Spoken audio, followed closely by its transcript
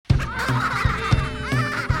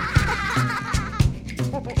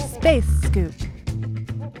Space Scoop.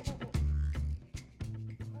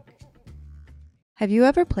 Have you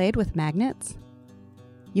ever played with magnets?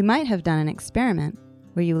 You might have done an experiment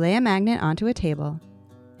where you lay a magnet onto a table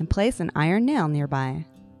and place an iron nail nearby.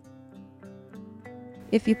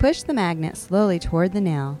 If you push the magnet slowly toward the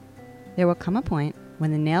nail, there will come a point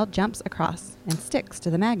when the nail jumps across and sticks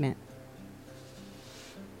to the magnet.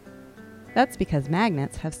 That's because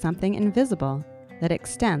magnets have something invisible that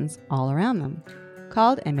extends all around them,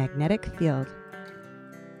 called a magnetic field.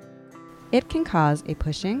 It can cause a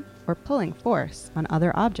pushing or pulling force on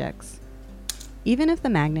other objects, even if the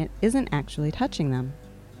magnet isn't actually touching them.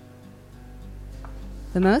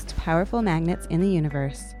 The most powerful magnets in the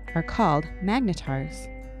universe are called magnetars.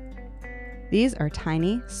 These are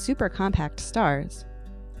tiny, super compact stars,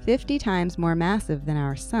 50 times more massive than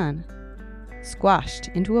our sun, squashed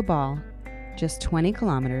into a ball just 20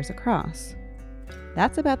 kilometers across.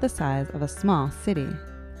 That's about the size of a small city.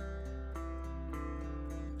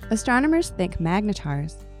 Astronomers think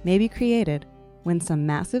magnetars may be created when some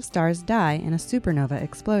massive stars die in a supernova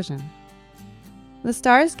explosion. The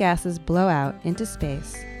star's gases blow out into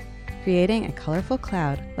space, creating a colorful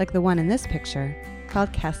cloud like the one in this picture,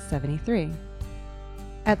 called Cas-73.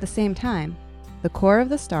 At the same time, the core of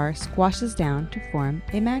the star squashes down to form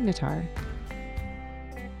a magnetar.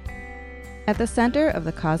 At the center of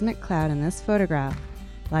the cosmic cloud in this photograph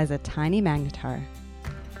lies a tiny magnetar.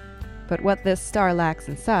 But what this star lacks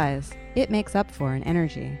in size, it makes up for in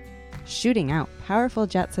energy, shooting out powerful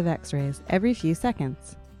jets of X-rays every few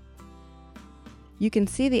seconds. You can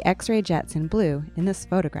see the X-ray jets in blue in this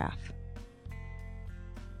photograph.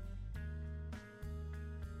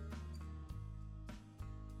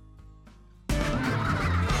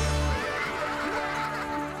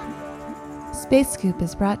 Space Scoop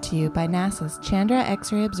is brought to you by NASA's Chandra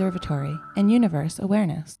X-ray Observatory and Universe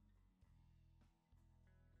Awareness.